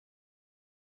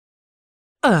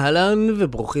אהלן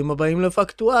וברוכים הבאים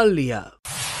לפקטואליה.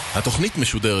 התוכנית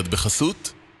משודרת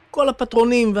בחסות כל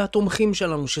הפטרונים והתומכים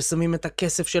שלנו ששמים את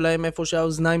הכסף שלהם איפה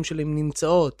שהאוזניים שלהם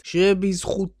נמצאות,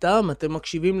 שבזכותם אתם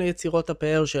מקשיבים ליצירות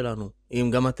הפאר שלנו.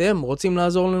 אם גם אתם רוצים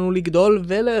לעזור לנו לגדול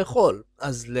ולאכול,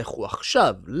 אז לכו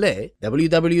עכשיו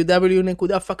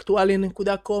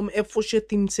ל-www.פקטואליה.com, איפה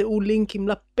שתמצאו לינקים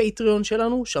לפטריון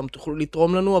שלנו, שם תוכלו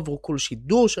לתרום לנו עבור כל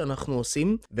שידור שאנחנו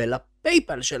עושים,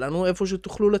 ולפייפל שלנו, איפה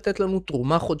שתוכלו לתת לנו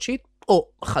תרומה חודשית או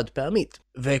חד פעמית.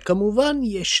 וכמובן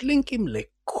יש לינקים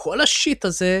כל השיט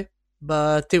הזה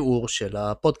בתיאור של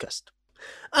הפודקאסט.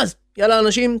 אז יאללה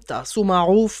אנשים, תעשו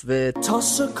מערוף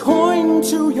Toss a coin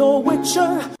to your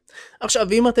witcher.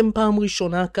 עכשיו, אם אתם פעם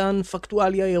ראשונה כאן,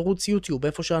 פקטואליה ערוץ יוטיוב,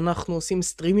 איפה שאנחנו עושים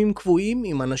סטרימים קבועים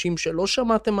עם אנשים שלא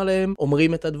שמעתם עליהם,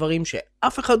 אומרים את הדברים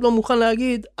שאף אחד לא מוכן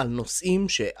להגיד, על נושאים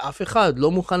שאף אחד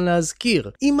לא מוכן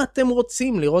להזכיר. אם אתם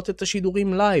רוצים לראות את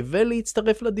השידורים לייב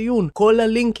ולהצטרף לדיון, כל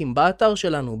הלינקים באתר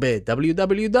שלנו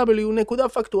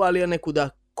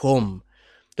ב-www.פקטואליה.com.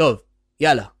 טוב,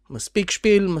 יאללה, מספיק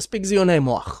שפיל, מספיק זיוני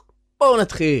מוח. בואו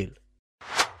נתחיל.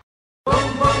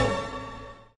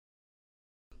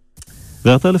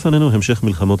 ועתה לפנינו המשך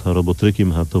מלחמות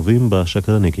הרובוטריקים הטובים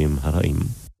בשקרניקים הרעים.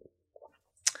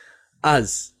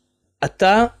 אז,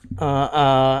 אתה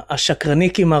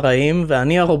השקרניקים הרעים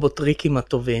ואני הרובוטריקים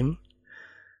הטובים,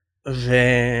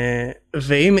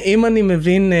 ואם אני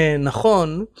מבין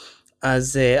נכון,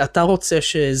 אז אתה רוצה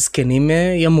שזקנים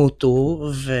ימותו,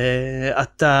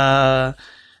 ואתה...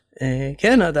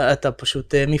 כן, אתה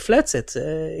פשוט מפלצת.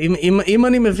 אם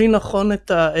אני מבין נכון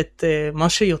את מה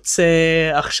שיוצא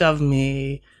עכשיו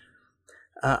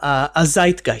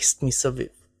הזייטגייסט מסביב.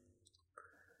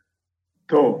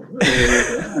 טוב,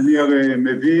 אני הרי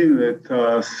מבין את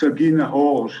הסגי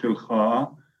נהור שלך,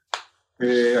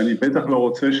 אני בטח לא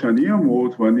רוצה שאני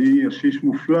אמות ואני אשיש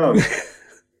מופלג,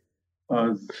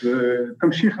 אז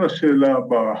תמשיך לשאלה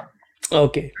הבאה.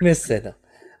 אוקיי, בסדר.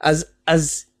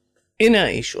 אז הנה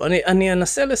האישו, אני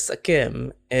אנסה לסכם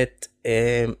את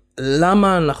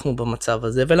למה אנחנו במצב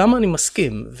הזה ולמה אני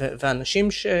מסכים, ואנשים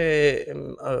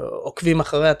שעוקבים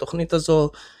אחרי התוכנית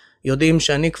הזו יודעים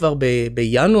שאני כבר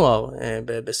בינואר,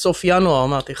 בסוף ינואר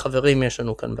אמרתי חברים יש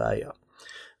לנו כאן בעיה.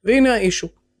 והנה האישו,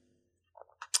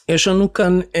 יש לנו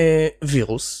כאן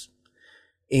וירוס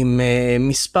עם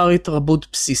מספר התרבות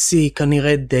בסיסי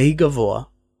כנראה די גבוה,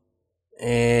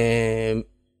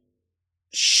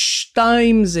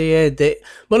 2 זה יהיה די,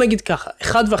 בוא נגיד ככה,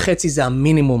 1.5 זה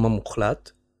המינימום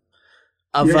המוחלט,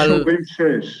 אבל... יש אומרים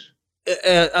 6.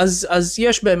 אז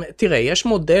יש באמת, תראה, יש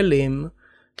מודלים,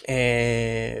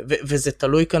 וזה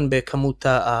תלוי כאן בכמות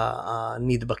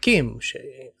הנדבקים,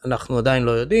 שאנחנו עדיין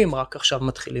לא יודעים, רק עכשיו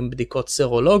מתחילים בדיקות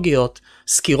סרולוגיות,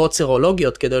 סקירות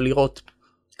סרולוגיות, כדי לראות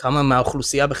כמה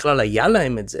מהאוכלוסייה בכלל היה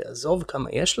להם את זה, עזוב כמה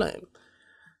יש להם,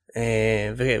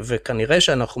 וכנראה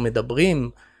שאנחנו מדברים,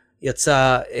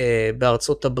 יצא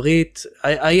בארצות הברית,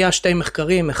 היה 2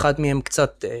 מחקרים, אחד מהם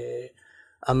קצת,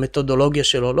 המתודולוגיה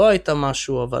שלו לא הייתה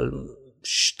משהו, אבל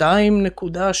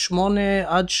 2.8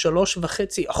 עד 3.5%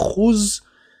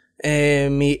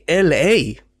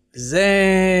 מ-LA,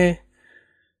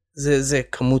 זה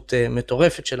כמות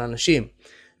מטורפת של אנשים,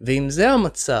 ואם זה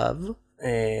המצב,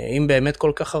 אם באמת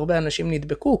כל כך הרבה אנשים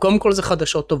נדבקו, קודם כל זה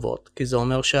חדשות טובות, כי זה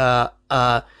אומר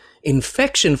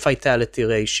שה-infection fatality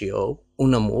ratio הוא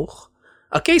נמוך,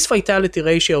 ה-case fatality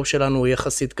ratio שלנו הוא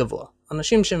יחסית גבוה.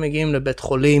 אנשים שמגיעים לבית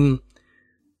חולים,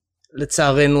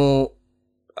 לצערנו,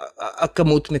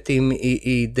 הכמות מתים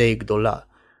היא די גדולה.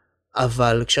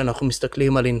 אבל כשאנחנו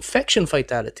מסתכלים על infection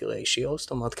fatality ratio,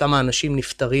 זאת אומרת כמה אנשים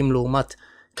נפטרים לעומת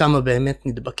כמה באמת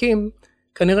נדבקים,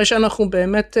 כנראה שאנחנו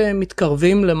באמת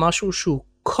מתקרבים למשהו שהוא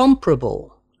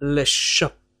comparable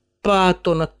לשפעת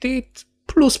עונתית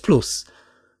פלוס פלוס.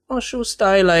 משהו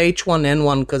סטייל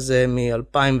ה-H1N1 כזה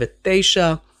מ-2009,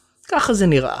 ככה זה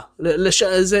נראה.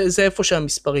 זה איפה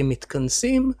שהמספרים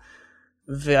מתכנסים,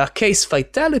 וה-case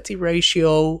fatality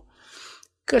ratio,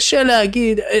 קשה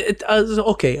להגיד, אז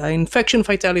אוקיי, ה-infection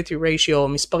fatality ratio,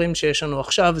 המספרים שיש לנו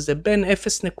עכשיו, זה בין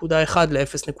 0.1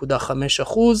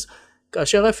 ל-0.5%,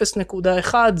 כאשר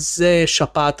 0.1 זה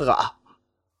שפעת רעה.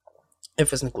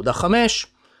 0.5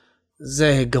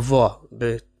 זה גבוה,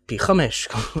 פי 5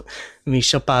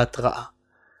 משפעת רעה.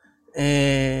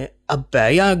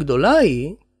 הבעיה הגדולה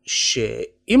היא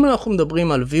שאם אנחנו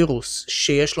מדברים על וירוס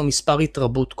שיש לו מספר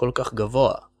התרבות כל כך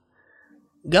גבוה,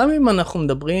 גם אם אנחנו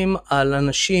מדברים על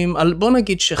אנשים, בוא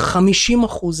נגיד ש50%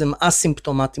 הם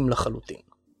אסימפטומטיים לחלוטין.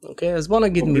 אוקיי? אז בוא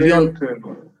נגיד מיליון...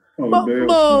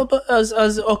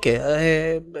 אז אוקיי,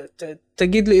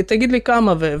 תגיד לי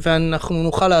כמה ואנחנו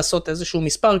נוכל לעשות איזשהו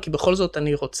מספר, כי בכל זאת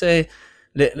אני רוצה...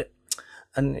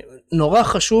 נורא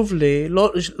חשוב לי,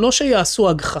 לא שיעשו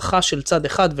הגחכה של צד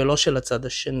אחד ולא של הצד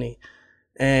השני.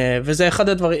 וזה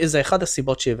אחד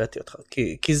הסיבות שהבאתי אותך.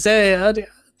 כי זה,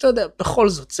 אתה יודע, בכל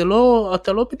זאת,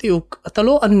 אתה לא בדיוק, אתה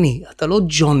לא אני, אתה לא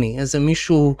ג'וני, איזה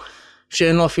מישהו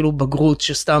שאין לו אפילו בגרות,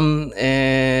 שסתם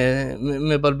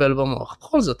מבלבל במוח.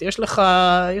 בכל זאת, יש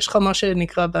לך מה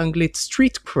שנקרא באנגלית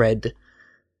street cred.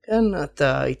 כן,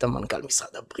 אתה היית מנכ"ל משרד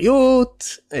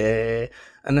הבריאות,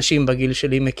 אנשים בגיל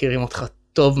שלי מכירים אותך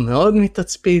טוב מאוד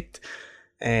מתצפית,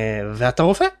 ואתה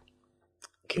רופא.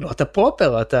 כאילו, אתה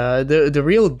פרופר, אתה the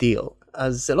real deal.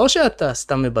 אז זה לא שאתה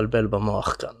סתם מבלבל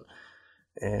במוח כאן.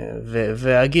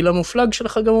 והגיל המופלג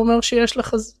שלך גם אומר שיש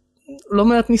לך לא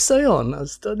מעט ניסיון,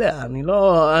 אז אתה יודע, אני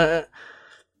לא...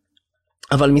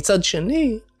 אבל מצד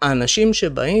שני, האנשים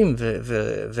שבאים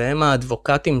והם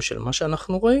האדבוקטים של מה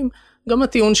שאנחנו רואים, גם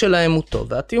הטיעון שלהם הוא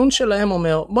טוב, והטיעון שלהם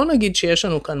אומר, בוא נגיד שיש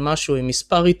לנו כאן משהו עם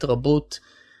מספר התרבות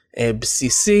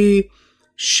בסיסי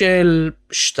של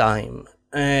 2,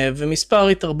 ומספר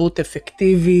התרבות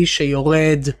אפקטיבי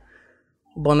שיורד,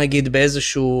 בוא נגיד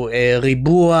באיזשהו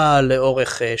ריבוע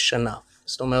לאורך שנה.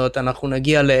 זאת אומרת, אנחנו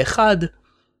נגיע לאחד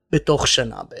בתוך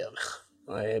שנה בערך,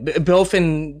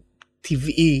 באופן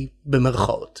טבעי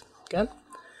במרכאות, כן?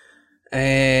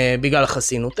 בגלל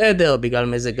חסינות עדר, בגלל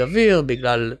מזג אוויר,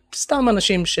 בגלל סתם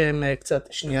אנשים שהם קצת,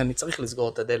 שנייה, אני צריך לסגור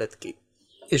את הדלת כי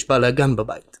יש בלגן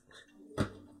בבית.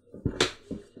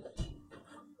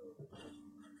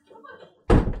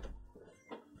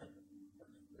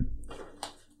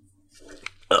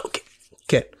 אוקיי,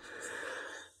 כן.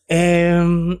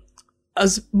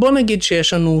 אז בוא נגיד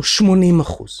שיש לנו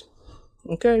 80%.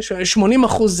 אוקיי?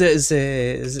 80% זה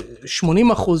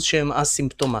 80% שהם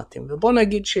אסימפטומטיים. ובוא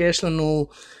נגיד שיש לנו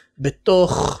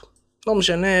בתוך, לא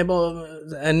משנה,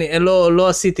 אני לא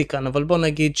עשיתי כאן, אבל בוא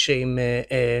נגיד שעם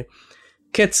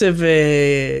קצב,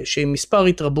 שעם מספר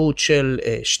התרבות של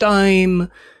 2,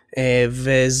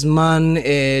 וזמן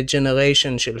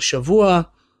ג'נריישן של שבוע,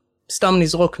 סתם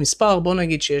נזרוק מספר, בוא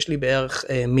נגיד שיש לי בערך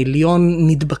מיליון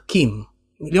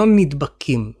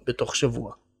נדבקים בתוך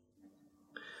שבוע.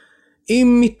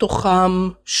 אם מתוכם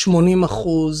 80%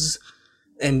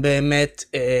 הם באמת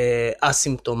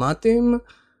אסימפטומטיים,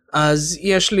 אז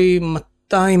יש לי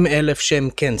 200,000 שהם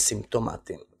כן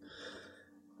סימפטומטיים.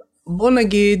 בוא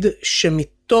נגיד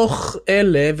שמתוך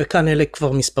אלה, וכאן אלה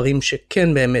כבר מספרים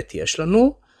שכן באמת יש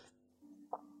לנו,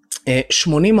 80%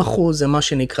 זה מה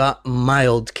שנקרא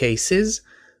mild cases,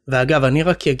 ואגב אני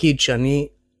רק אגיד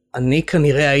שאני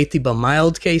כנראה הייתי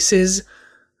ב-mild cases,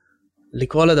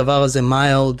 לקרוא לדבר הזה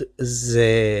mild זה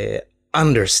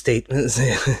understatement,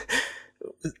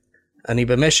 אני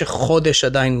במשך חודש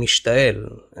עדיין משתעל,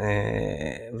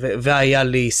 והיה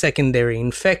לי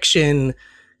secondary infection,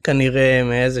 כנראה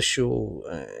מאיזשהו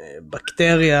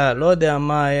בקטריה, לא יודע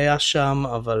מה היה שם,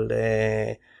 אבל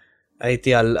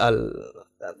הייתי על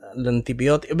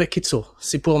אנטיביוטיקה, בקיצור,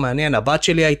 סיפור מעניין, הבת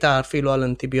שלי הייתה אפילו על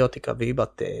אנטיביוטיקה, והיא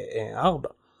בת 4.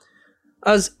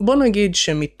 אז בוא נגיד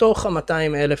שמתוך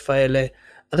ה-200,000 האלה,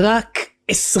 רק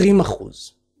 20%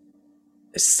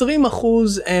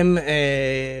 הם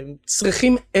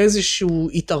צריכים איזושהי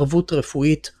התערבות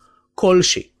רפואית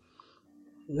כלשהי.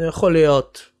 זה יכול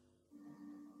להיות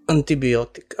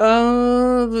אנטיביוטיקה,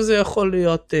 וזה יכול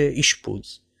להיות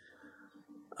אשפוז.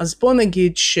 אז בוא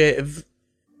נגיד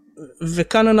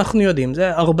וכאן אנחנו יודעים,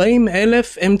 זה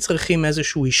 40,000 הם צריכים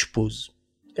איזשהו אשפוז,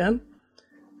 כן?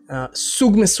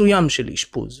 סוג מסוים של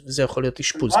אשפוז, וזה יכול להיות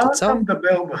אשפוז קצר. מה אתה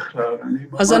מדבר בכלל?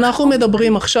 אז אנחנו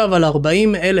מדברים עכשיו על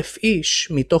 40,000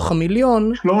 איש מתוך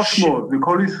המיליון. 300,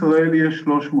 בכל ישראל יש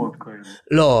 300 כאלה.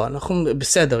 לא, אנחנו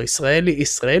בסדר,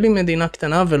 ישראלי מדינה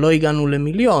קטנה ולא הגענו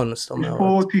למיליון, זאת אומרת. יש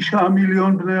פה 9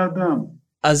 מיליון בני אדם.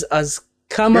 אז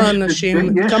כמה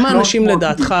אנשים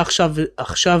לדעתך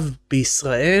עכשיו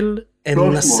בישראל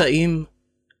הם נשאים?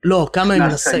 לא, כמה הם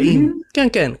נשאים? כן,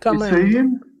 כמה הם?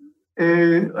 נשאים?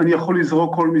 אני יכול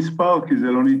לזרוק כל מספר, כי זה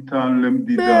לא ניתן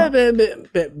למדידה.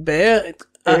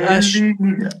 אין לי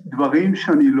דברים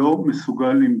שאני לא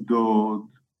מסוגל למדוד,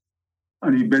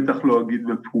 אני בטח לא אגיד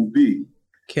בפומבי.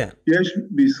 כן. יש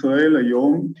בישראל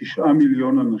היום 9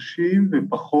 מיליון אנשים,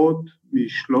 ופחות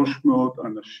מ-300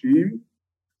 אנשים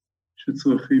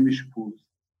שצריכים אשפוז.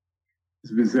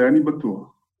 וזה אני בטוח.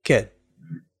 כן.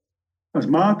 אז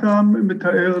מה אתה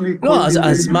מתאר לי? לא,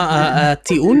 אז מה,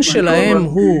 הטיעון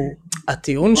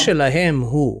שלהם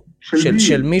הוא,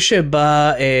 של מי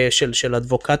שבא, של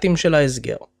אדבוקטים של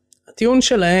ההסגר. הטיעון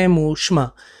שלהם הוא, שמה,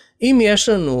 אם יש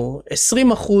לנו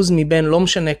 20% מבין, לא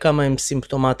משנה כמה הם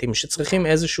סימפטומטיים, שצריכים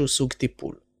איזשהו סוג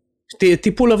טיפול.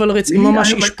 טיפול אבל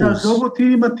ממש אשפוז. תעזוב אותי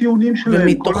עם הטיעונים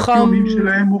שלהם, כל הטיעונים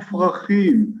שלהם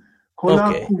מופרכים. כל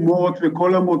העקומות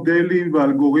וכל המודלים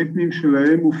והאלגוריתמים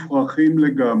שלהם מופרכים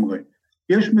לגמרי.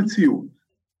 יש מציאות,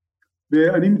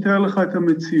 ואני מתאר לך את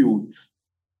המציאות.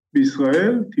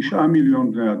 בישראל 9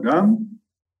 מיליון בני אדם,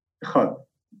 אחד.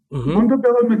 בוא נדבר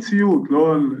על מציאות,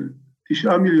 לא על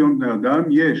 9 מיליון בני אדם,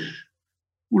 יש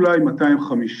אולי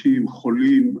 250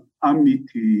 חולים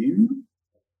אמיתיים,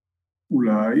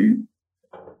 אולי,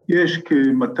 יש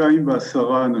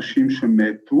כ-210 אנשים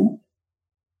שמתו,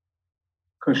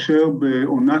 כאשר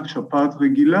בעונת שפעת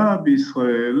רגילה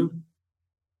בישראל,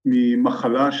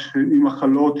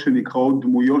 ממחלות שנקראות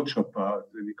דמויות שפעת,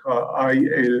 זה נקרא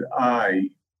ILI,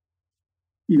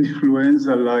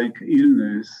 Influenza-like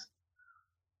illness,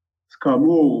 אז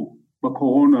כאמור,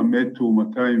 בקורונה מתו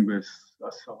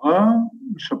 210,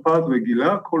 בשפעת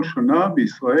רגילה כל שנה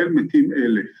בישראל מתים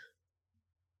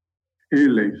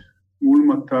 1,000 מול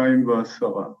 210.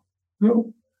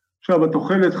 זהו. עכשיו,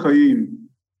 התוחלת חיים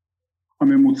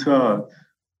הממוצעת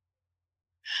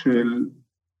של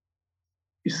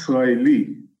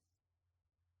ישראלי,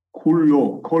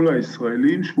 כולו, כל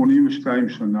הישראלים, 82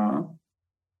 שנה,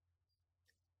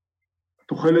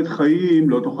 תוחלת חיים,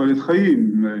 לא תוחלת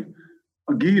חיים,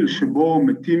 הגיל שבו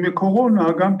מתים מקורונה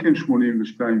גם כן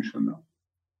 82 שנה.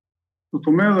 זאת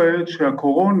אומרת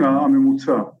שהקורונה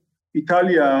הממוצע,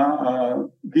 איטליה,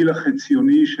 הגיל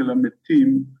החציוני של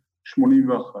המתים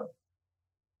 81.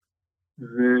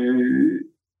 וזה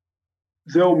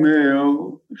אומר,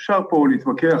 אפשר פה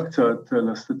להתווכח קצת על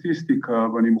הסטטיסטיקה,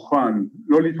 ואני מוכן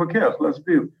לא להתווכח,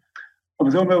 להסביר.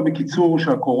 אבל זה אומר בקיצור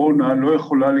שהקורונה לא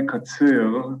יכולה לקצר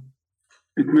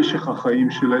את משך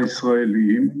החיים של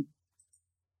הישראלים,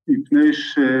 מפני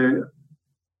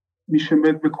שמי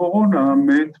שמת בקורונה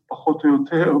מת פחות או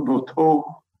יותר באותו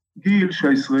גיל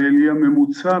שהישראלי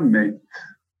הממוצע מת.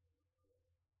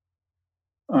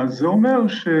 אז זה אומר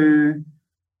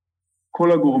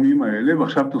שכל הגורמים האלה,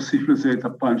 ועכשיו תוסיף לזה את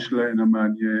הפאנץ' ליין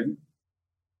המעניין,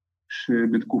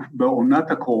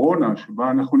 שבעונת הקורונה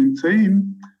שבה אנחנו נמצאים,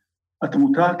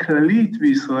 התמותה הכללית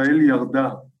בישראל ירדה.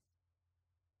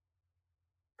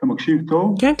 אתה מקשיב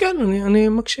טוב? כן, כן, אני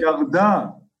מקשיב. ירדה,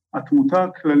 התמותה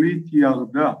הכללית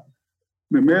ירדה.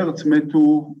 במרץ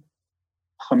מתו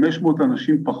 500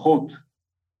 אנשים פחות,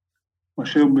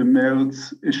 מאשר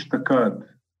במרץ אשתקד.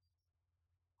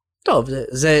 טוב,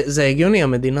 זה הגיוני,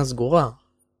 המדינה סגורה.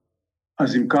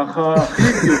 אז אם ככה, הכי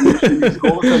הגיוני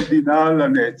שנסגור את המדינה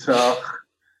לנצח,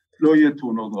 לא יהיה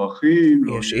תאונות דרכים.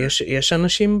 יש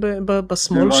אנשים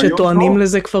בשמאל שטוענים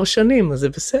לזה כבר שנים, אז זה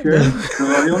בסדר. כן,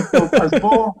 זה רעיון טוב. אז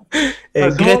בוא...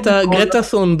 גרטה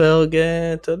תונברג,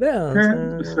 אתה יודע.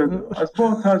 כן, בסדר. אז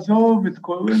בוא תעזוב את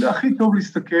כל... הכי טוב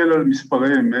להסתכל על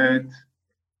מספרי אמת.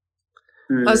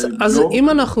 אז אם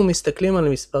אנחנו מסתכלים על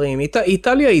מספרים,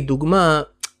 איטליה היא דוגמה,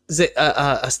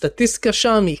 הסטטיסטיקה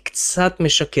שם היא קצת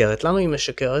משקרת. למה היא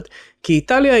משקרת? כי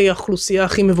איטליה היא האוכלוסייה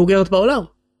הכי מבוגרת בעולם.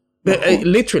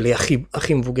 ליטרלי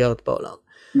הכי מבוגרת בעולם.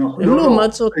 נכון, לא,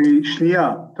 שנייה,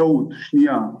 טעות,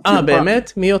 שנייה.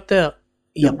 באמת? מי יותר?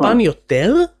 יפן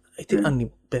יותר? אני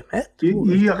באמת?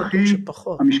 היא הכי,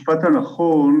 המשפט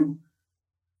הנכון,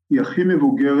 היא הכי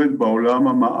מבוגרת בעולם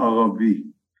המערבי.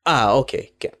 אוקיי,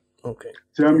 כן, אוקיי.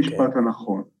 זה המשפט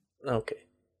הנכון.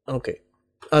 אוקיי.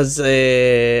 אז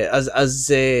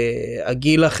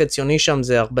הגיל החציוני שם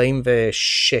זה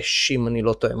 46, אם אני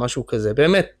לא טועה, משהו כזה,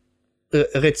 באמת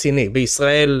רציני.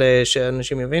 בישראל,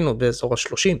 שאנשים יבינו, באזור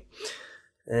ה-30.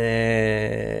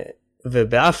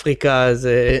 ובאפריקה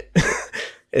זה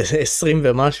 20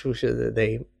 ומשהו, שזה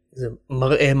די, זה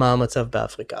מראה מה המצב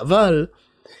באפריקה. אבל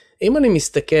אם אני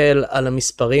מסתכל על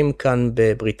המספרים כאן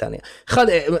בבריטניה,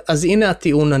 אז הנה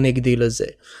הטיעון הנגדי לזה.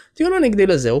 הטיעון הנגדי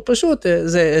לזה הוא פשוט,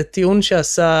 זה טיעון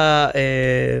שעשה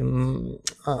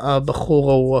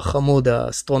הבחור ההוא החמוד,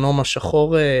 האסטרונום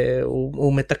השחור,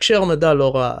 הוא מתקשר מדע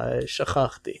לא רע,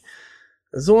 שכחתי.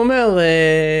 אז הוא אומר,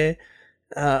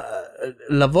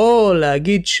 לבוא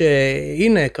להגיד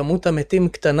שהנה כמות המתים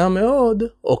קטנה מאוד,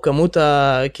 או כמות,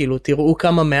 כאילו תראו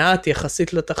כמה מעט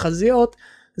יחסית לתחזיות,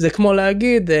 זה כמו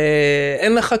להגיד,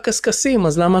 אין לך קסקסים,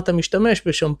 אז למה אתה משתמש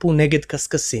בשמפו נגד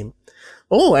קסקסים?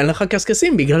 אין לך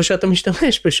קסקסים בגלל שאתה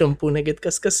משתמש בשמפו נגד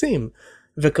קסקסים.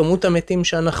 וכמות המתים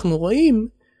שאנחנו רואים,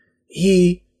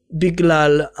 היא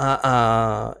בגלל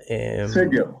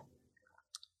סגר.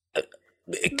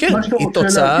 כן,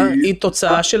 היא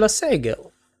תוצאה של הסגר.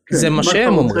 זה מה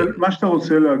שהם אומרים. מה שאתה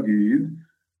רוצה להגיד,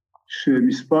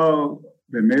 שמספר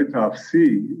באמת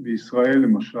האפסי בישראל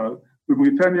למשל,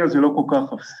 בבריטניה זה לא כל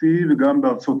כך אפסי, וגם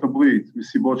בארצות הברית,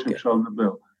 מסיבות שאפשר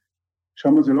לדבר.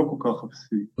 שם זה לא כל כך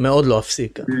אפסי. מאוד לא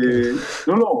אפסי כאן.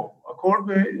 לא, הכל,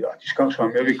 תשכח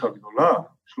שאמריקה גדולה,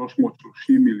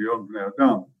 330 מיליון בני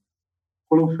אדם.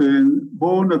 בכל אופן,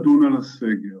 בואו נדון על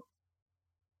הסגר.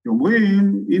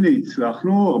 אומרים, הנה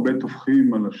הצלחנו, הרבה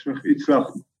טופחים על השך,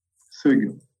 הצלחנו,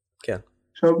 סגר. כן.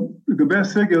 עכשיו, לגבי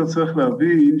הסגר צריך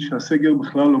להבין שהסגר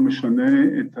בכלל לא משנה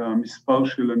את המספר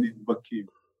של הנדבקים.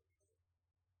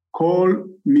 כל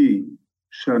מי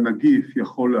שהנגיף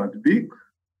יכול להדביק,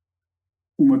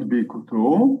 הוא מדביק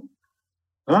אותו,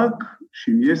 רק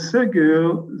שאם יש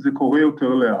סגר זה קורה יותר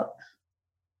לאט.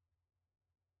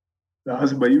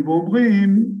 ואז באים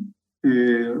ואומרים,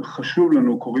 חשוב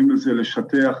לנו, קוראים לזה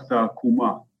לשטח את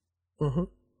העקומה.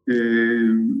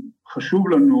 חשוב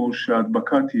לנו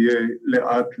שההדבקה תהיה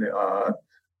לאט לאט,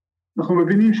 אנחנו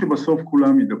מבינים שבסוף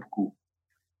כולם ידבקו,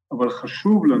 אבל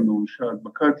חשוב לנו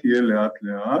שההדבקה תהיה לאט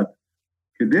לאט,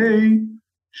 כדי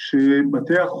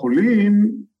שבתי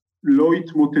החולים לא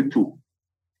יתמוטטו,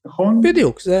 נכון?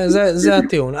 בדיוק, זה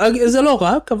הטיעון. זה לא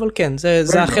רק, אבל כן,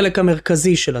 זה החלק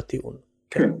המרכזי של הטיעון.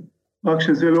 כן, רק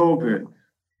שזה לא עובד.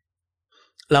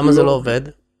 למה זה לא עובד?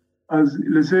 אז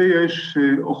לזה יש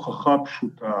הוכחה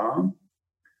פשוטה.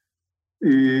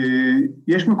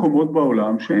 יש מקומות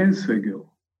בעולם שאין סגר.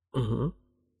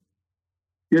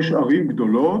 יש ערים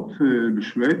גדולות,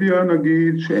 בשוודיה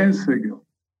נגיד, שאין סגר.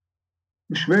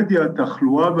 בשוודיה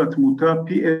התחלואה והתמותה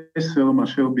פי 10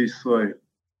 מאשר בישראל.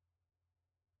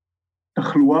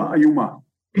 תחלואה איומה,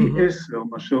 פי 10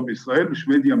 מאשר בישראל.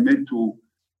 בשוודיה מתו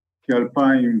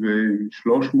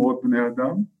כ-2,300 בני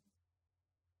אדם.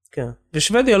 כן.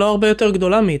 ושוודיה לא הרבה יותר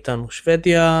גדולה מאיתנו.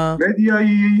 שוודיה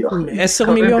היא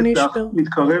 10 מיליון איש.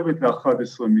 מתקרבת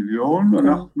ל-11 מיליון,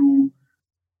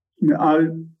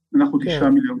 אנחנו 9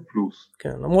 מיליון פלוס.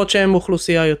 כן, למרות שהם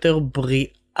אוכלוסייה יותר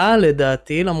בריאה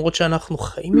לדעתי, למרות שאנחנו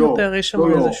חיים יותר, יש שם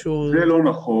איזשהו... זה לא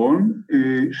נכון.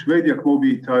 שוודיה כמו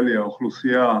באיטליה,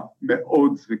 אוכלוסייה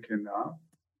מאוד זקנה.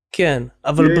 כן,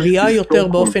 אבל בריאה יותר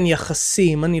באופן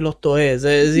יחסי, אם אני לא טועה,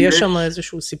 יש שם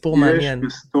איזשהו סיפור מעניין. יש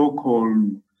בסטוקהולם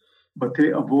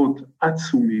בתי אבות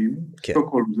עצומים,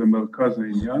 סטוקהולם זה מרכז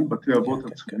העניין, בתי אבות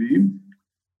עצומים,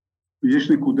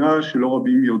 ויש נקודה שלא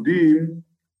רבים יודעים,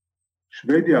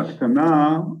 שוודיה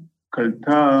הקטנה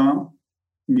קלטה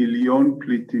 1,000,000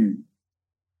 פליטים.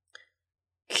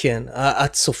 כן,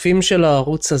 הצופים של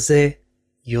הערוץ הזה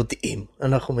יודעים,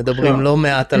 אנחנו מדברים לא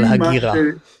מעט על הגירה.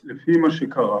 לפי מה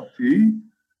שקראתי,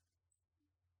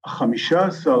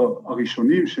 15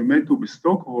 הראשונים שמתו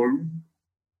בסטוקהולם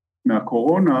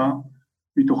מהקורונה,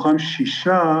 מתוכם 6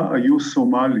 היו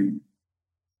סומלים.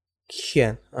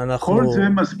 כן, אנחנו...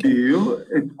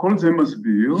 כל זה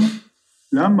מסביר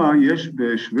למה יש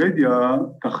בשוודיה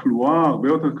תחלואה הרבה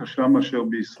יותר קשה מאשר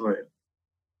בישראל.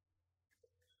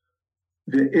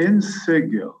 ואין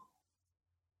סגר.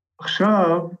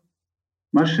 עכשיו,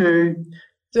 מה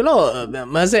זה לא,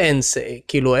 מה זה אין סגר?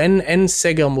 כאילו אין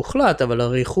סגר מוחלט, אבל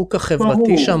הריחוק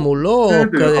החברתי שם הוא לא...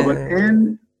 בסדר, אבל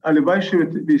אין, הלוואי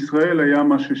שבישראל היה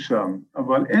מה ששם,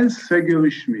 אבל אין סגר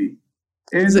רשמי,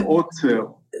 אין עוצר.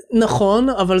 נכון,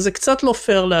 אבל זה קצת לא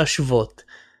פייר להשוות.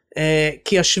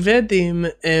 כי השוודים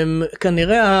הם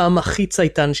כנראה העם הכי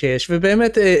צייתן שיש,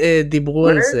 ובאמת דיברו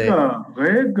על זה.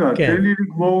 רגע, תן לי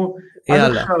לגמור.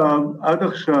 עד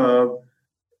עכשיו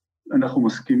אנחנו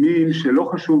מסכימים שלא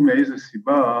חשוב מאיזה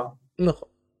סיבה, נכון.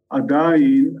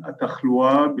 עדיין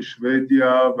התחלואה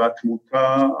בשוודיה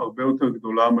והתמותה הרבה יותר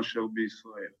גדולה מאשר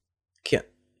בישראל. כן.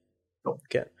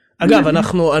 כן. אגב,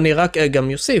 אני רק גם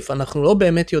יוסיף, אנחנו לא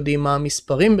באמת יודעים מה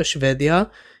המספרים בשוודיה,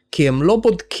 כי הם לא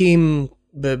בודקים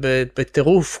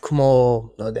בטירוף כמו,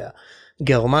 לא יודע,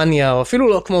 גרמניה, או אפילו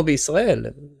לא כמו בישראל.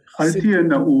 אל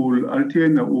תהיה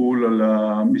נעול על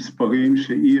המספרים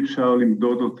שאי אפשר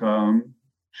למדוד אותם,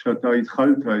 שאתה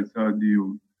התחלת את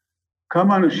הדיון.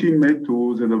 כמה אנשים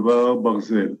מתו זה דבר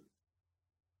ברזל.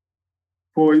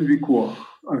 פה אין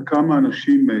ויכוח על כמה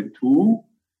אנשים מתו,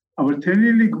 אבל תן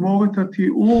לי לגמור את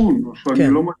הטיעון, או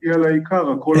שאני לא מגיע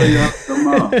לעיקר, הכל היה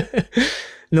הקדמה.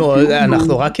 לא,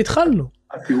 אנחנו רק התחלנו.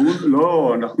 הטיעון,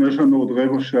 לא, יש לנו עוד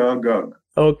רבע שעה גג.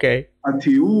 אוקיי.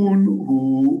 הטיעון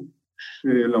הוא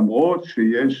שלמרות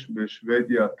שיש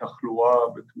בשוודיה תחלואה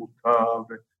ותמותה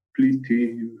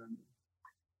ופליטים,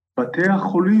 בתי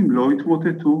החולים לא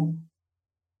התמוטטו.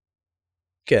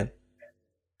 כן.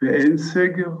 ואין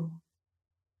סגר.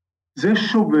 זה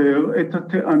שובר את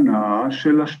הטענה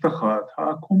של השטחת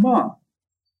העקומה.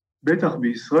 בטח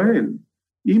בישראל.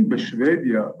 אם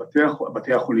בשוודיה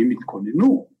בתי החולים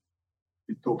התכוננו,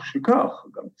 וטוב שכך,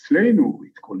 גם אצלנו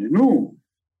התכוננו,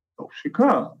 טוב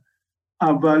שכך,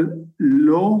 אבל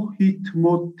לא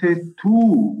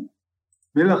התמוטטו.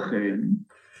 ולכן,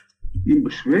 אם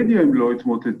בשוודיה הם לא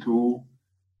התמוטטו,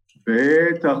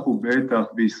 בטח ובטח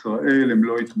בישראל הם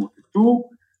לא התמוטטו,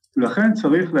 ולכן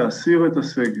צריך להסיר את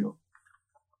הסגר.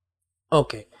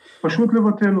 אוקיי. פשוט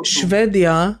לבטל אותו.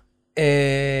 שוודיה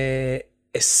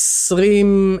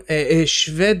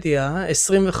שוודיה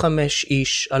 25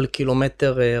 איש על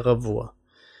קילומטר רבוע.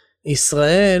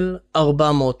 ישראל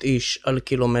 400 איש על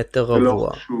קילומטר רבוע. זה לא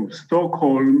חשוב.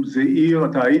 סטוקהולם זה עיר,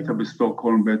 אתה היית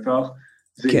בסטוקהולם בטח,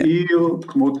 זה כן. עיר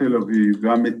כמו תל אביב,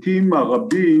 והמתים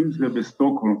הרבים זה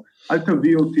בסטוקהולם. אל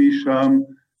תביא אותי שם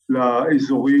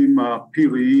לאזורים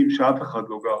הפיריים שאף אחד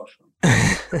לא גר שם.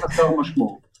 זה חסר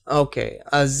משמעות. אוקיי,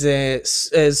 אז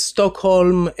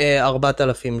סטוקהולם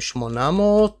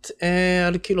 4,800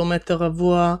 על קילומטר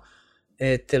רבוע,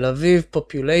 תל אביב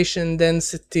population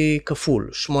density כפול,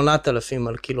 8,000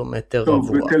 על קילומטר רבוע.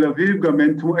 טוב, בתל אביב גם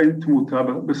אין תמותה,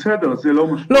 בסדר, זה לא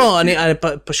משמעות. לא, אני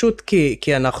פשוט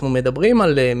כי אנחנו מדברים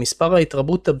על מספר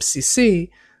ההתרבות הבסיסי,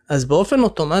 אז באופן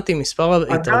אוטומטי מספר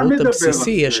ההתרבות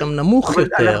הבסיסי יש שם נמוך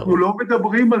יותר. אבל אנחנו לא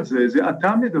מדברים על זה, זה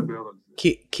אתה מדבר על זה.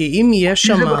 כי אם יש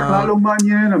שם... זה בכלל לא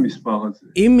מעניין המספר הזה.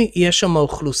 אם יש שם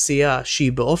אוכלוסייה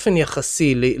שהיא באופן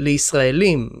יחסי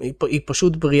לישראלים, היא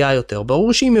פשוט בריאה יותר.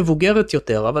 ברור שהיא מבוגרת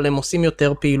יותר, אבל הם עושים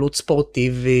יותר פעילות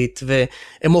ספורטיבית,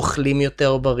 והם אוכלים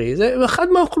יותר בריא. זה אחד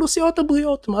מהאוכלוסיות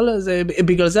הבריאות.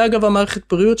 בגלל זה אגב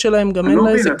המערכת בריאות שלהם גם אין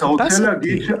לה איזה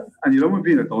קפסיטי. אני לא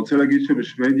מבין, אתה רוצה להגיד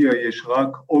שבשוודיה יש רק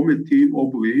או מתים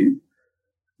או בריאים?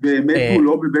 ומתו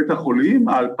לא בבית החולים?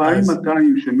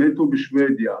 2,200 שמתו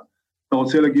בשוודיה. אתה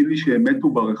רוצה להגיד לי שהם מתו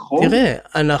ברחוב? תראה,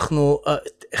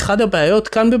 אחד הבעיות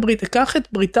כאן קח את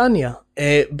בריטניה.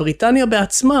 בריטניה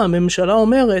בעצמה, הממשלה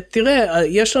אומרת, תראה,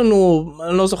 יש לנו,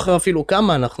 אני לא זוכר אפילו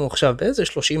כמה, אנחנו עכשיו באיזה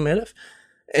 30,000,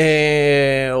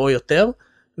 או יותר,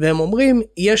 והם אומרים,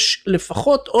 יש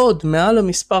לפחות עוד מעל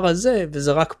המספר הזה,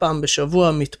 וזה רק פעם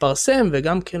בשבוע מתפרסם,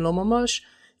 וגם כן לא ממש,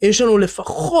 יש לנו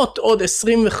לפחות עוד 25%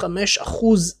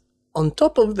 on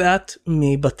top of that,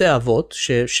 מבתי אבות,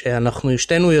 שאנחנו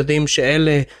שתינו יודעים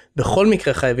שאלה בכל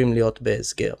מקרה חייבים להיות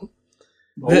בהסגר.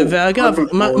 ואגב,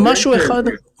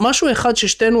 משהו אחד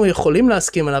ששתינו יכולים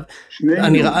להסכים עליו,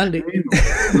 אני ראה לי,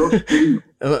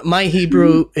 my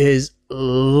Hebrew is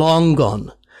long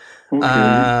gone.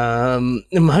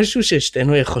 משהו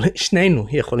ששנינו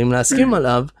יכולים להסכים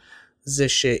עליו, זה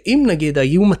שאם נגיד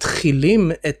היו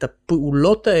מתחילים את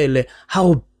הפעולות האלה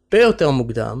הרבה יותר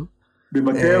מוקדם,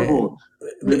 בבתי אבות.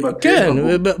 כן,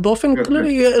 באופן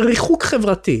כללי, ריחוק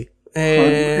חברתי.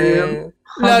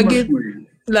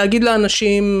 להגיד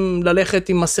לאנשים ללכת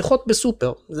עם מסכות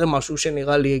בסופר, זה משהו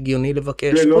שנראה לי הגיוני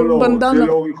לבקש.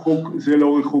 זה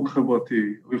לא ריחוק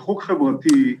חברתי. ריחוק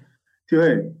חברתי,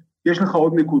 תראה, יש לך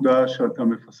עוד נקודה שאתה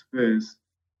מפספס,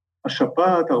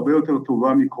 השפעת הרבה יותר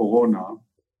טובה מקורונה,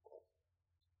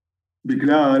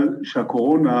 בגלל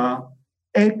שהקורונה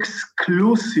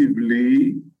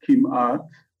אקסקלוסיבלי כמעט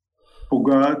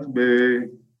פוגעת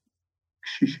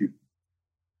בקשישים.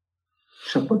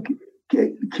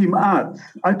 כמעט,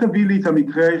 אל תביא לי את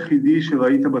המקרה היחידי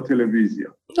שראית בטלוויזיה.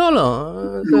 לא.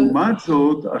 לעומת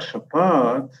זאת,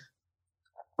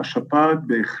 השפעת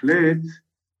בהחלט,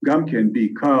 גם כן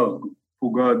בעיקר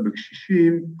פוגעת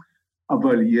בקשישים,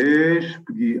 אבל יש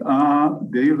פגיעה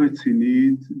די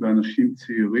רצינית באנשים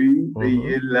צעירים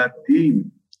וילדים.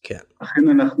 כן. לכן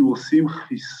אנחנו עושים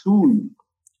חיסון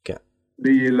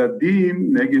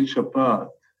לילדים נגד שפעת.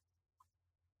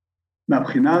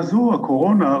 מהבחינה הזו,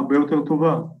 הקורונה הרבה יותר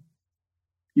טובה.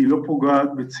 היא לא פוגעת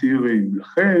בצעירים.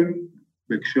 לכן,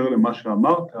 בהקשר למה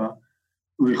שאמרת,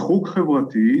 ריחוק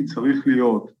חברתי צריך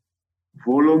להיות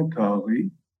וולונטרי,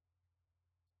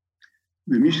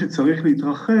 ומי שצריך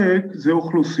להתרחק זה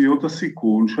אוכלוסיות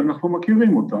הסיכון שאנחנו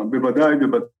מכירים אותן. בוודאי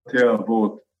בבתי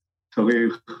האבות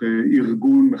צריך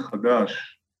ארגון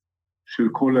מחדש של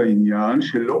כל העניין,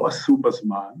 שלא עשו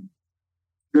בזמן,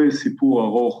 זה סיפור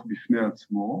ארוך בפני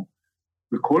עצמו,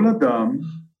 וכל אדם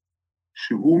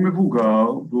שהוא מבוגר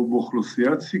והוא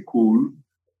באוכלוסיית סיכון,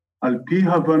 על פי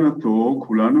הבנתו,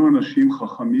 כולנו אנשים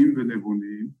חכמים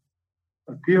ונבונים,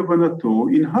 על פי הבנתו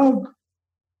ינהג,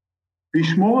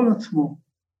 לשמור על עצמו.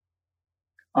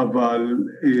 אבל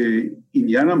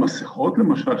עניין המסכות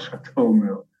למשל שאתה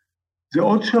אומר, זה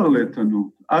עוד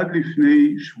שרלטנות. עד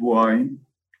לפני שבועיים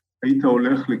היית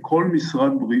הולך לכל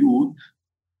משרד בריאות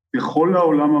בכל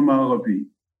העולם המערבי,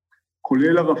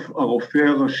 כולל הרופא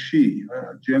הראשי,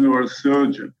 ה-General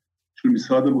Surgeon של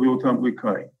משרד הבריאות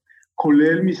האמריקאי,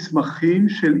 כולל מסמכים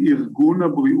של ארגון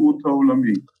הבריאות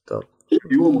העולמי. טוב.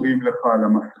 היו אומרים לך על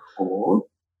המסכות,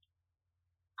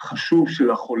 חשוב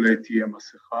שלחולה תהיה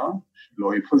מסכה,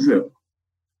 שלא יפזר.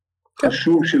 כן.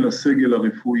 חשוב שלסגל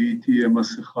הרפואי תהיה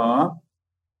מסכה,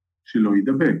 שלא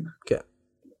ידבק. כן.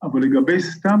 אבל לגבי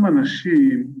סתם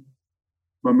אנשים,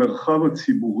 במרחב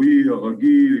הציבורי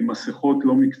הרגיל, עם מסכות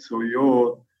לא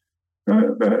מקצועיות,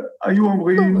 היו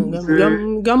אומרים...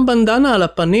 גם בנדנה על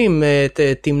הפנים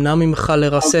תמנע ממך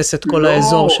לרסס את כל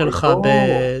האזור שלך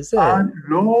בזה.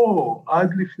 לא, עד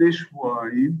לפני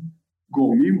שבועיים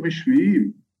גורמים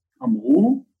רשמיים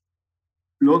אמרו,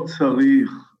 לא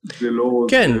צריך, זה לא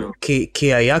עוזר. כן,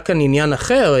 כי היה כאן עניין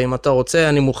אחר, אם אתה רוצה,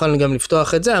 אני מוכן גם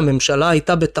לפתוח את זה, הממשלה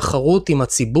הייתה בתחרות עם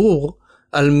הציבור,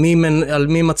 על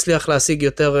מי מצליח להשיג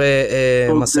יותר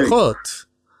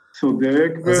מסכות.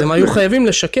 צודק. אז הם היו חייבים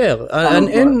לשקר.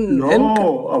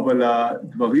 לא, אבל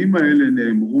הדברים האלה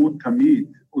נאמרו תמיד,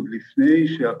 עוד לפני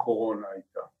שהקורונה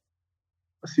הייתה.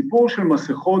 הסיפור של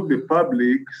מסכות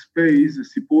בפאבליק ספייס, זה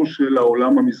סיפור של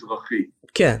העולם המזרחי.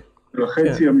 כן. של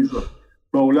החצי המזרחי.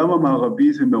 בעולם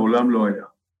המערבי זה מעולם לא היה.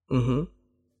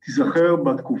 תיזכר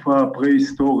בתקופה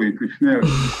הפרה-היסטורית, לפני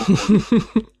הקורונה.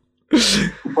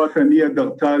 תקופת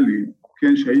הניאדרטלי,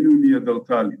 כן, שהיינו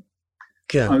ניאדרטלי.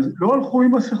 כן. אז לא הלכו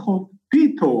עם מסכות.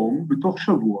 פתאום, בתוך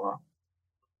שבוע,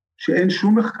 שאין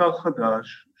שום מחקר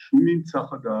חדש, שום ממצא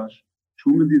חדש,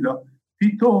 שום מדידה,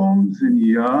 פתאום זה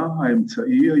נהיה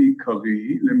האמצעי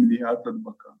העיקרי למניעת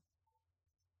הדבקה.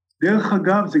 דרך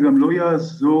אגב, זה גם לא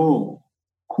יעזור,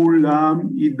 כולם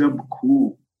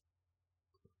ידבקו.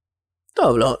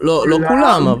 טוב, לא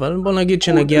כולם, אבל בוא נגיד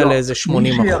שנגיע לאיזה 80%.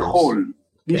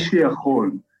 מי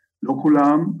שיכול, לא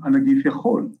כולם הנגיף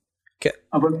יכול,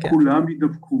 אבל כולם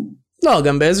ידבקו. לא,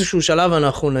 גם באיזשהו שלב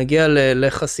אנחנו נגיע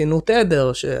לחסינות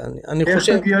עדר, שאני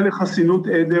חושב... איך נגיע לחסינות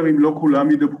עדר אם לא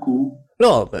כולם ידבקו?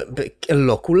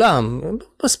 לא כולם,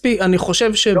 מספיק, אני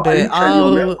חושב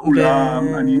שבער...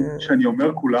 כשאני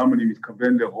אומר כולם, אני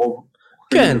מתכוון לרוב...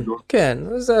 כן,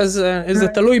 זה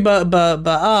תלוי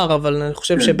בער, אבל אני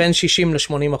חושב שבין 60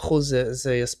 ל-80%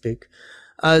 זה יספיק.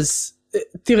 אז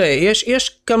תראה,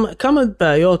 יש כמה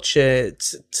בעיות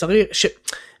שצריך...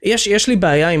 יש לי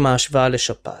בעיה עם ההשוואה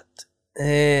לשפעת.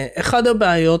 אחד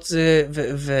הבעיות זה,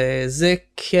 וזה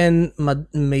כן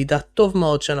מידע טוב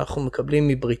מאוד שאנחנו מקבלים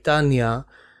מבריטניה,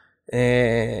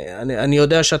 אני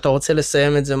יודע שאתה רוצה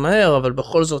לסיים את זה מהר, אבל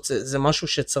בכל זאת זה משהו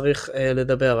שצריך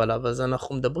לדבר עליו. אז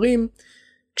אנחנו מדברים,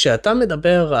 כשאתה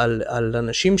מדבר על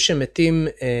אנשים שמתים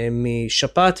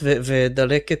משפעת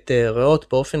ודלקת ריאות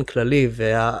באופן כללי,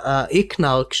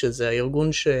 והאיקנרק, שזה הארגון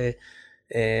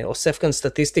שאוסף כאן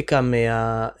סטטיסטיקה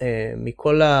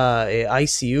מכל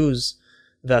ה-ICUs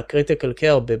וה-Critical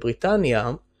Care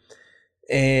בבריטניה,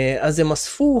 אז הם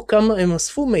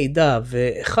אספו מידע,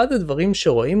 ואחד הדברים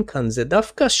שרואים כאן זה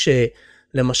דווקא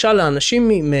שלמשל האנשים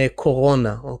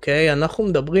מקורונה, אוקיי? אנחנו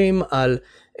מדברים על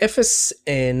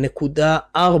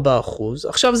 0.4%,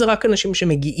 עכשיו זה רק אנשים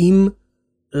שמגיעים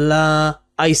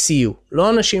ל-ICU, לא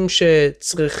אנשים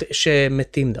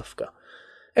שמתים דווקא.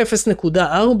 0.4%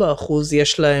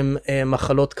 יש להם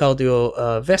מחלות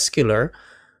קרדיו-וסקולר,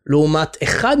 לעומת 1.4%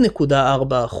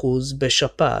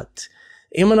 בשפעת.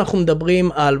 אם אנחנו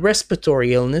מדברים על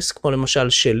respiratory illness, כמו למשל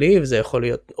שלי, וזה יכול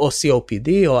להיות או COPD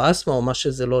או אסמה או מה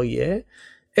שזה לא יהיה,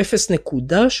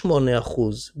 0.8%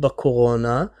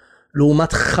 בקורונה,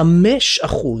 לעומת 5%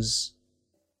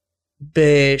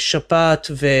 בשפעת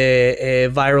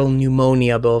ו-viral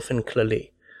pneumonia באופן כללי.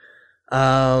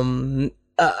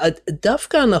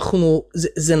 דווקא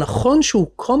זה נכון שהוא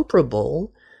comparable,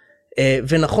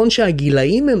 ונכון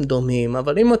שהגילאים הם דומים,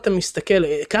 אבל אם אתה מסתכל,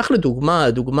 כך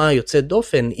לדוגמה, דוגמה יוצאת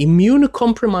דופן,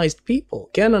 immunocompromised people,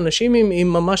 כן, אנשים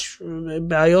עם ממש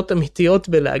בעיות אמיתיות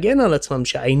בלהגן על עצמם,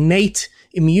 שה-innate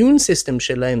immune system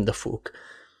שלהם דפוק.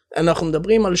 אנחנו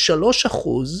מדברים על 3%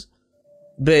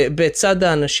 בצד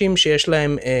האנשים שיש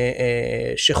להם,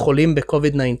 שחולים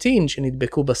ב-COVID-19,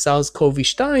 שנדבקו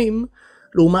בסארס-CoV-2,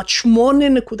 לעומת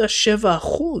 8.7%.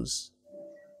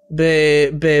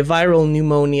 ב-viral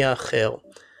pneumonia אחר.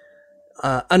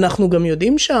 אנחנו גם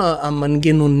יודעים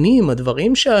שהמנגנונים,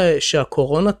 הדברים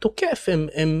שהקורונה תוקף,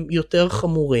 הם יותר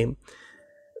חמורים.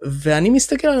 ואני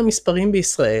מסתכל על המספרים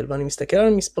בישראל, ואני מסתכל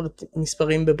על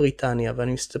מספרים בבריטניה,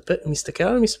 ואני מסתכל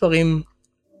על מספרים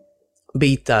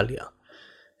באיטליה.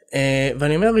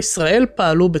 ואני אומר, ישראל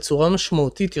פעלו בצורה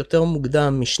משמעותית יותר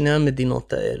מוקדם משני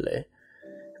המדינות האלה.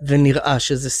 ונראה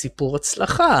שזה סיפור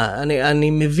הצלחה.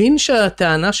 אני מבין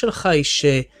שהטענה שלך היא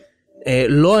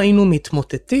שלא היינו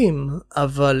מתמוטטים,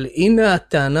 אבל הנה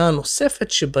הטענה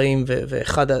הנוספת שבאים,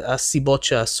 ואחד הסיבות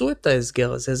שעשו את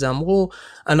ההסגר הזה, זה אמרו,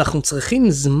 אנחנו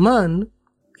צריכים זמן,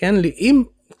 כן,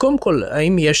 קודם כל,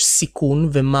 האם יש סיכון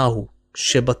ומהו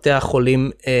שבתי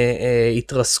החולים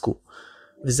יתרסקו.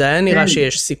 וזה היה נראה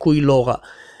שיש סיכוי לא רע.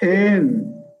 אין.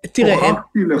 תראה,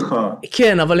 הוכחתי לך.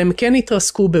 כן, אבל הם כן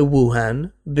התרסקו בווהאן,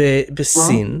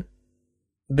 בסין.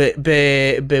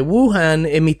 בווהאן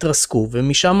הם התרסקו,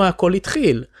 ומשם הכל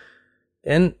התחיל.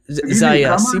 זה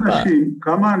היה הסיבה.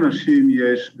 כמה אנשים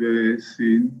יש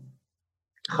בסין?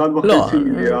 1.5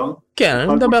 מיליארד. כן,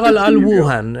 אני מדבר על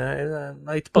ווהאן,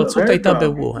 ההתפרצות הייתה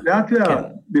בווהאן. לאט לאט,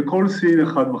 בכל סין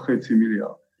 1.5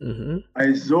 מיליארד.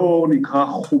 האזור נקרא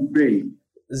חובי.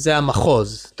 זה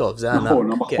המחוז, טוב, זה ענק.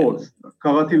 נכון, המחוז.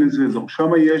 קראתי לזה אזור, שם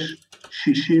יש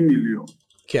 60 מיליון.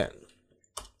 כן.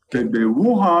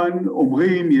 ובווהאן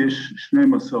אומרים יש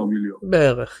 12 מיליון.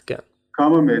 בערך, כן.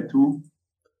 כמה מתו?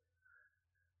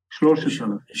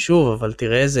 3,000. שוב, אבל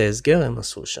תראה איזה הסגר הם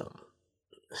עשו שם.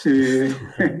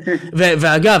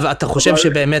 ואגב, אתה חושב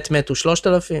שבאמת מתו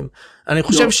 3,000? אני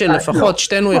חושב שלפחות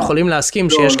שתינו יכולים להסכים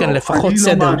שיש כאן לפחות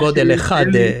סדר גודל אחד.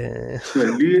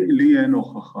 לי אין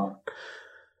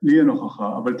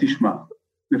הוכחה, אבל תשמע,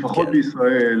 לפחות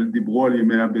בישראל דיברו על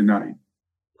ימי הביניים.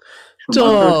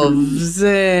 טוב,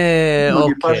 זה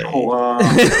מגפה שחורה,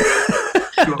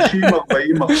 30-40%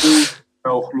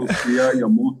 מהאוכלוסייה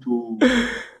ימותו.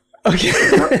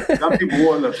 גם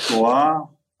דיברו על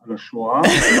השואה,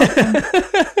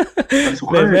 אתה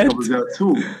צוחק, אבל זה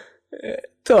עצוב.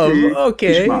 טוב,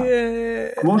 אוקיי. תשמע,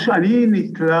 כמו שאני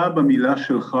נתלה במילה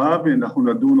שלך,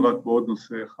 ואנחנו נדון רק בעוד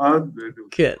נושא אחד,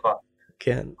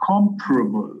 כן.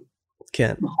 comparable.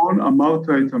 כן. נכון? אמרת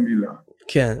את המילה.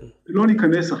 כן. לא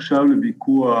ניכנס עכשיו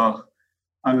לוויכוח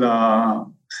על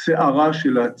הסערה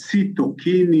של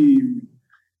הציטוקינים,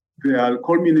 ועל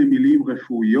כל מיני מילים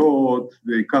רפואיות,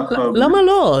 וככה... למה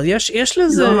לא? יש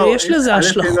לזה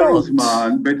השלכות. אין לנו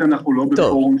זמן, בית אנחנו לא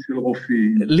בפורום של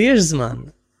רופאים. לי יש זמן.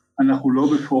 אנחנו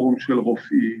לא בפורום של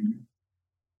רופאים,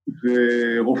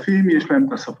 ורופאים יש להם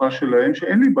את השפה שלהם,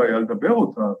 שאין לי בעיה לדבר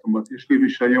אותה, זאת אומרת, יש לי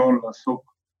רישיון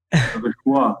לעסוק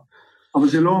ברפואה, אבל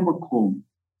זה לא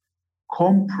המקום.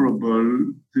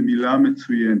 comparable זה מילה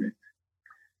מצוינת.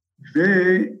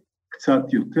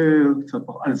 וקצת יותר,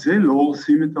 על זה לא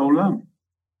הורסים את העולם.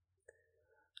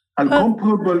 על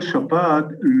comparable שפעת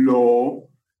לא,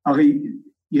 הרי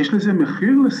יש לזה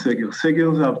מחיר לסגר,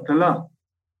 סגר זה אבטלה.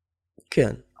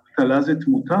 כן. אבטלה זה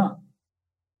תמותה.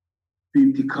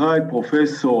 ואם תקרא את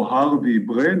פרופסור הרווי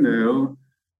ברנר,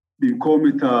 במקום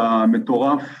את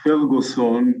המטורף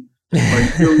פרגוסון,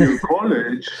 באימפריאל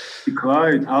קולג', תקרא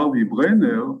את הרווי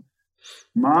ברנר,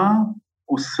 מה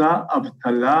עושה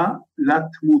אבטלה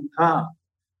לתמותה?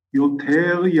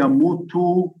 יותר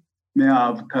ימותו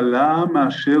מהאבטלה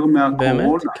מאשר מהקורונה.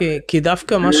 באמת, כי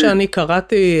דווקא מה שאני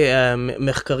קראתי,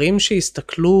 מחקרים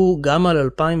שהסתכלו גם על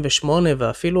 2008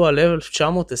 ואפילו על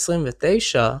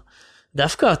 1929,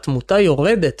 דווקא התמותה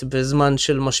יורדת בזמן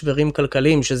של משברים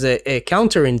כלכליים, שזה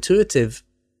counter-intuitive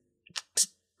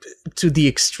to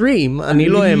the extreme. אני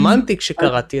לא האמנתי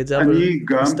כשקראתי את זה, אבל אני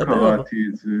גם קראתי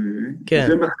את זה. כן.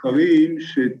 זה מחקרים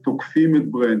שתוקפים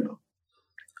את ברנר.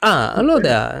 אני לא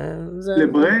יודע.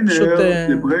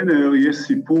 לברנר יש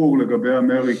סיפור לגבי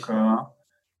אמריקה,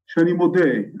 שאני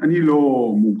מודה, אני לא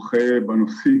מומחה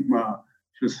בנושאים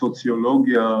של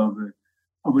סוציולוגיה,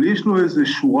 אבל יש לו איזו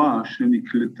שורה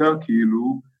שנקלטה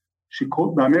כאילו,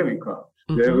 באמריקה,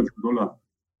 בארץ גדולה,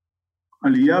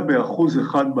 עלייה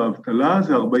ב1% באבטלה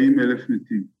זה 40,000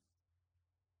 מתים.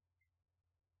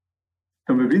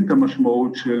 אתה מבין את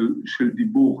המשמעות של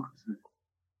דיבור כזה.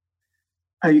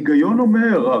 ההיגיון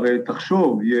אומר, הרי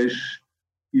תחשוב,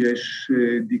 יש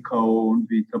דיכאון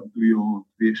והתאבדויות,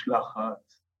 ויש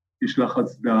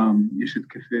לחץ דם, יש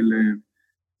התקפי לב,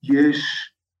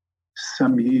 יש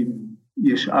סמים,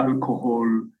 יש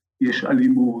אלכוהול, יש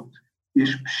אלימות,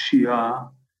 יש פשיעה,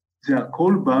 זה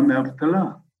הכל בא מאבטלה.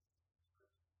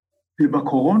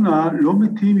 ובקורונה לא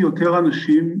מתים יותר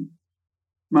אנשים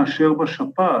מאשר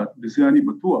בשפעת, בזה אני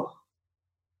בטוח.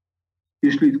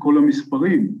 יש לי את כל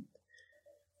המספרים.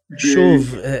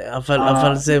 שוב,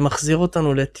 אבל זה מחזיר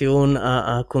אותנו לטיעון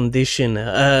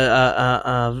הקונדישנר,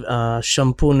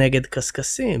 השמפו נגד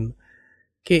קסקסים.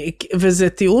 וזה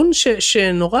טיעון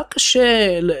שנורא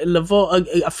קשה לבוא,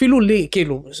 אפילו לי,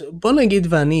 כאילו, בוא נגיד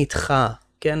ואני איתך,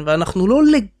 כן? ואנחנו לא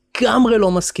לגמרי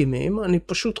לא מסכימים, אני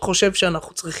פשוט חושב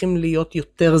שאנחנו צריכים להיות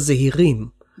יותר זהירים.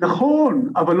 נכון,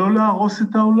 אבל לא להרוס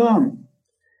את העולם.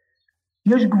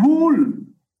 יש גבול.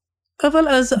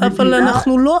 אבל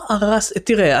אנחנו לא הרס,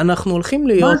 תראה, אנחנו הולכים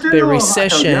להיות בריסשן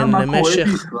למשך... אתה יודע מה קורה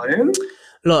בישראל?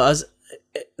 לא, אז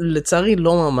לצערי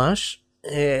לא ממש.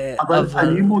 אבל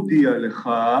אני מודיע לך,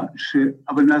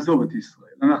 אבל נעזוב את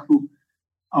ישראל,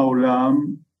 העולם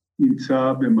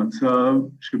נמצא במצב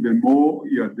שבמו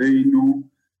ידינו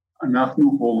אנחנו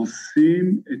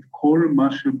הורסים את כל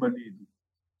מה שבנינו.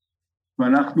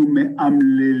 ואנחנו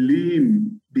מאמללים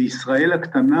בישראל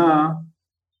הקטנה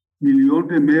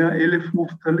 1,100,000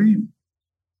 מובטלים.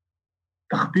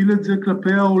 תכפיל את זה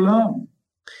כלפי העולם.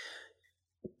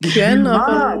 כן,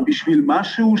 בשביל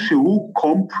משהו שהוא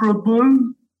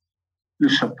comparable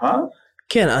לשפעת?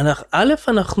 כן,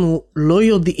 אנחנו לא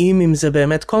יודעים אם זה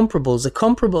באמת comparable, זה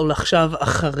comparable עכשיו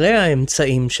אחרי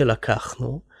האמצעים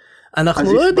שלקחנו,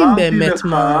 אנחנו לא יודעים באמת לך,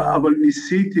 מה... אבל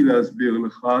ניסיתי להסביר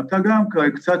לך, אתה גם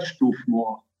קצת שטוף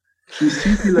מוח,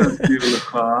 ניסיתי להסביר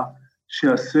לך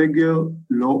שהסגר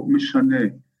לא משנה,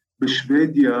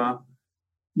 בשוודיה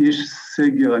יש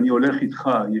סגר, אני הולך איתך,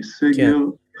 יש סגר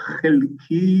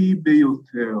חלקי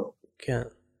ביותר, כן.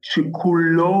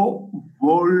 שכולו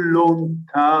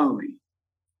וולונטרי.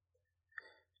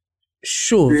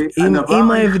 שוב,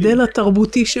 עם ההבדל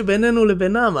התרבותי שבינינו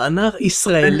לבינם, אנחנו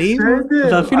ישראלים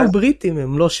ואפילו בריטים,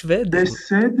 הם לא שוודים.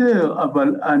 בסדר,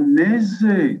 אבל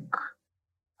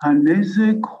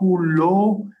הנזק הוא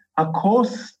לא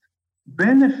ה-cost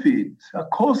benefit,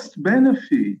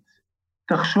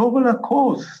 תחשוב על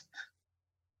ה-cost.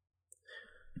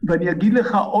 ואני אגיד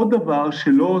לך עוד דבר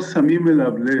שלא שמים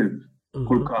אליו לב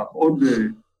כל כך,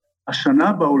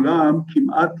 השנה בעולם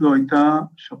כמעט לא הייתה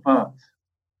שפעת.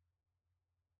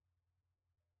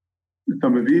 אתה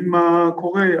מבין מה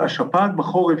קורה? השפעת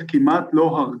בחורף כמעט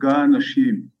לא הרגה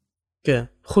אנשים. כן,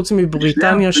 חוץ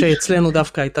מבריטניה שאצלנו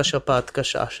דווקא הייתה שפעת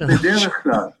קשה. בדרך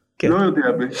כלל, לא יודע,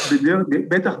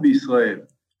 בטח בישראל,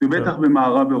 ובטח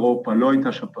במערב אירופה, לא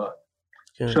הייתה שפעת.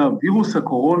 עכשיו, וירוס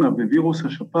הקורונה ווירוס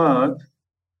השפעת,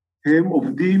 הם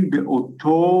עובדים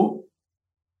באותו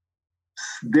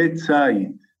שדה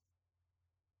ציד.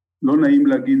 לא נעים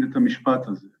להגיד את המשפט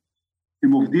הזה.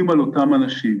 הם עובדים על אותם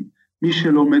אנשים. מי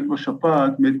שלא מת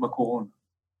בשפעת, מת בקורונה.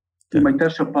 אם הייתה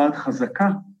שפעת חזקה,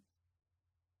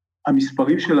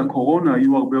 המספרים של הקורונה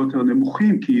היו הרבה יותר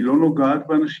נמוכים, כי היא לא נוגעת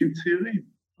באנשים צעירים.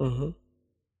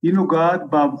 היא נוגעת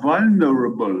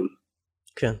ב-vulnerable.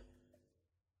 כן.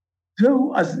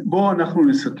 זהו, אז בואו אנחנו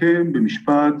נסכם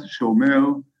במשפט שאומר,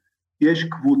 יש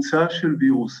קבוצה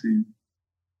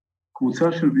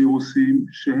של וירוסים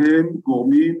שהם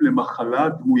גורמים למחלה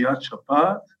דמוית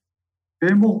שפעת,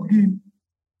 והם הורגים.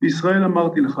 בישראל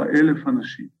אמרתי לך 1,000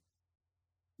 אנשים.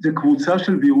 זה קבוצה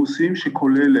של וירוסים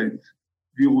שכוללת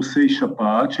וירוסי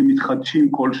שפעת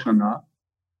שמתחדשים כל שנה,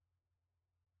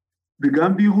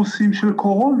 וגם וירוסים של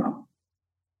קורונה.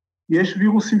 יש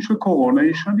וירוסים של קורונה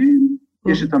ישנים,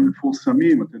 יש את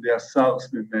המפורסמים, אתה יודע,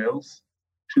 סארס ומרס,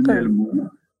 שנעלמו,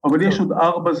 אבל יש עוד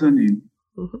 4 זנים.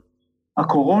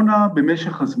 הקורונה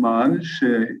במשך הזמן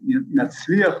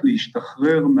שנצליח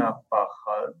להשתחרר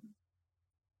מהפחד,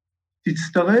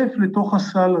 תצטרף לתוך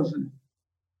הסל הזה,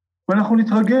 ואנחנו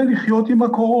נתרגל לחיות עם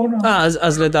הקורונה.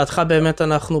 אז לדעתך באמת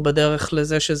אנחנו בדרך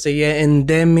לזה שזה יהיה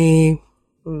אנדמי,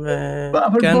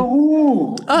 אבל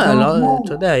ברור. לא,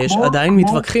 אתה יודע, עדיין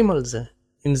מתווכחים על זה,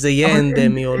 אם זה יהיה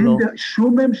אנדמי או לא.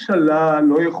 שום ממשלה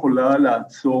לא יכולה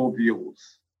לעצור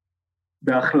וירוס,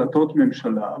 בהחלטות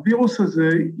ממשלה. הווירוס הזה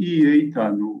יהיה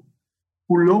איתנו,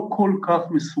 הוא לא כל כך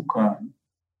מסוכן,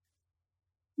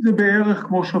 זה בערך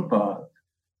כמו שפעת,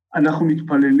 אנחנו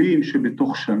מתפללים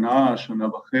שבתוך שנה, שנה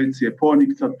וחצי, פה אני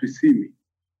קצת פסימי,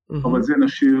 אבל זה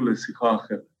נשאיר לשיחה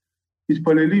אחרת.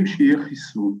 מתפללים שיהיה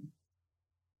חיסון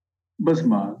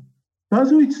בזמן,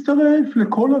 ואז הוא יצטרף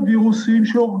לכל הווירוסים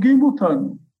שהורגים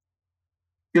אותנו.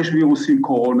 יש וירוסים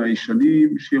קורונה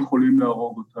ישנים שיכולים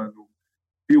להרוג אותנו,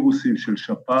 וירוסים של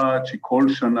שפעת שכל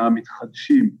שנה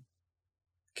מתחדשים.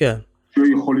 כן.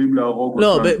 שיכולים להרוג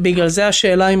אותנו. לא, בגלל זה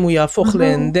השאלה אם הוא יהפוך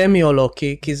לאנדמי או לא,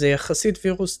 כי זה יחסית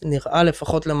וירוס, נראה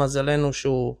לפחות למזלנו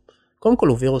שהוא, קודם כל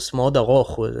הוא וירוס מאוד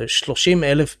ארוך, הוא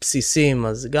 30,000 בסיסים,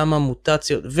 אז גם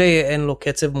המוטציות, ואין לו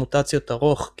קצב מוטציות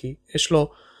ארוך, כי יש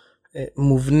לו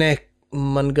מובנה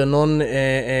מנגנון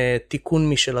תיקון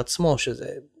משל עצמו, שזה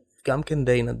גם כן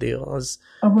די נדיר.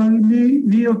 אבל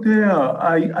מי יודע,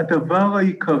 הדבר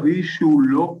העיקרי שהוא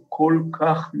לא כל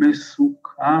כך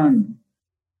מסוכן,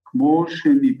 כמו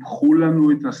שניפחו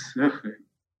לנו את השכל.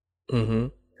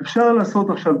 אפשר לעשות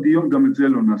עכשיו דיון, גם את זה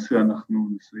לא נעשה, אנחנו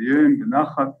נסיים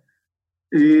בנחת.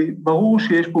 ברור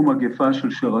שיש פה מגפה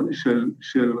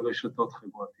של רשתות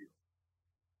חברתיות.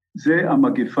 זה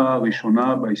המגפה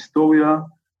הראשונה בהיסטוריה,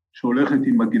 שהולכת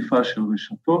עם מגפה של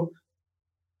רשתות.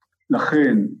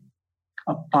 לכן,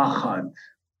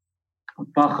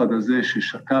 הפחד הזה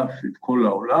ששטף את כל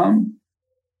העולם,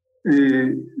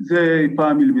 זה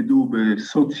פעם ילמדו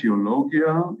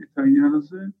בסוציולוגיה את העניין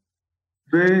הזה,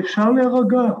 ואפשר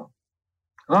להירגע,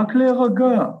 רק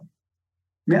להירגע.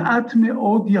 מעט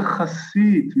מאוד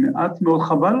יחסית, מעט מאוד,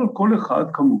 חבל על כל אחד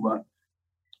כמובן,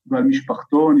 ועל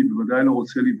משפחתו, אני בוודאי לא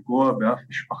רוצה לפגוע באף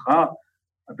משפחה,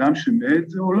 אדם שמת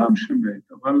זה עולם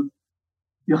שמת, אבל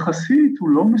יחסית הוא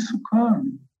לא מסוכן.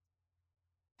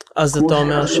 אז אתה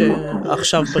אומר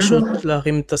שעכשיו פשוט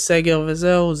להרים את הסגר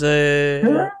וזהו, זה...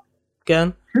 כן?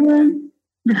 כן,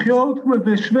 לחיות,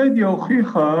 ושוודיה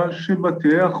הוכיחה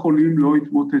שבתי החולים לא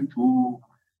התמוטטו,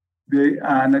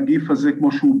 והנגיף הזה,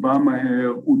 כמו שהוא בא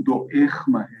מהר, הוא דועך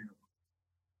מהר.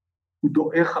 הוא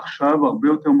דועך עכשיו הרבה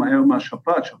יותר מהר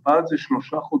מהשפעת. שפעת זה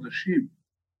 3 חודשים.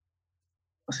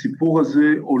 הסיפור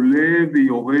הזה עולה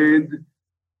ויורד 1.5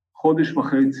 חודש,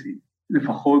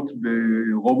 לפחות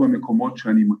ברוב המקומות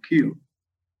שאני מכיר.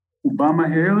 הוא בא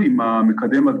מהר עם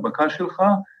המקדם הדבקה שלך,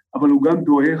 אבל הוא גם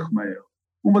דועך מהר.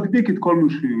 הוא מדביק את כל מה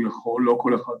שהוא יכול, לא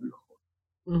כל אחד יכול.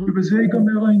 ובזה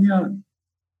ייגמר העניין.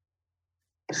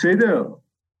 בסדר?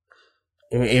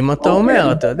 אם אתה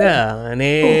אומר, אתה יודע,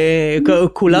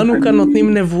 כולנו כאן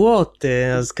נותנים נבואות,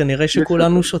 אז כנראה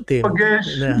שכולנו שותים.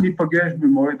 ניפגש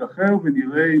במועד אחר,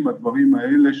 ונראה אם הדברים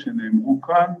האלה שנאמרו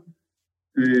כאן,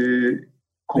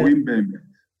 קוראים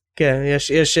באמת. כן,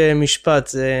 יש משפט,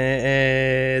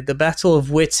 The battle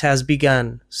of wits has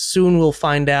begun. Soon we'll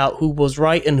find out who was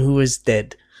right and who is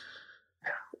dead.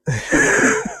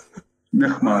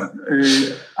 נחמד.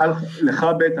 לך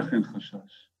בטח אין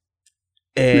חשש.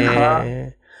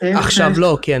 עכשיו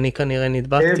לא, כי אני כנראה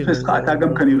נדבקתי. אתה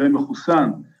גם כנראה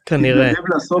מחוסן. כנראה. תתנדב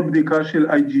לעשות בדיקה של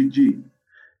IgG.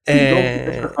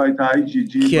 יש לך את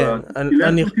ה-IgG. כן,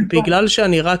 בגלל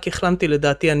שאני רק החלמתי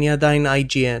לדעתי, אני עדיין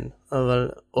IgN.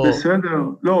 בסדר,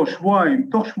 לא, שבועיים,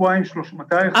 תוך שבועיים, 3,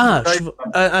 מתי?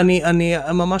 אני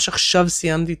ממש עכשיו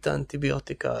סיימתי את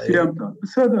האנטיביוטיקה. סיימת,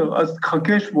 בסדר, אז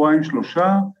חכה 2-3,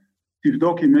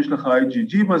 תבדוק אם יש לך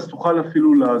IgG, ואז תוכל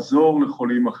אפילו לעזור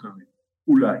לחולים אחרים,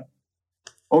 אולי.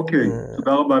 אוקיי,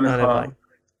 תודה רבה לך.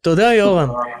 תודה יורם.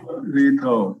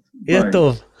 להתראות. יהיה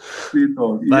טוב.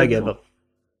 להתראות. ביי גבר.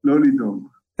 לא לדאוג.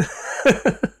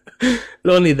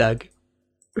 לא נדאג.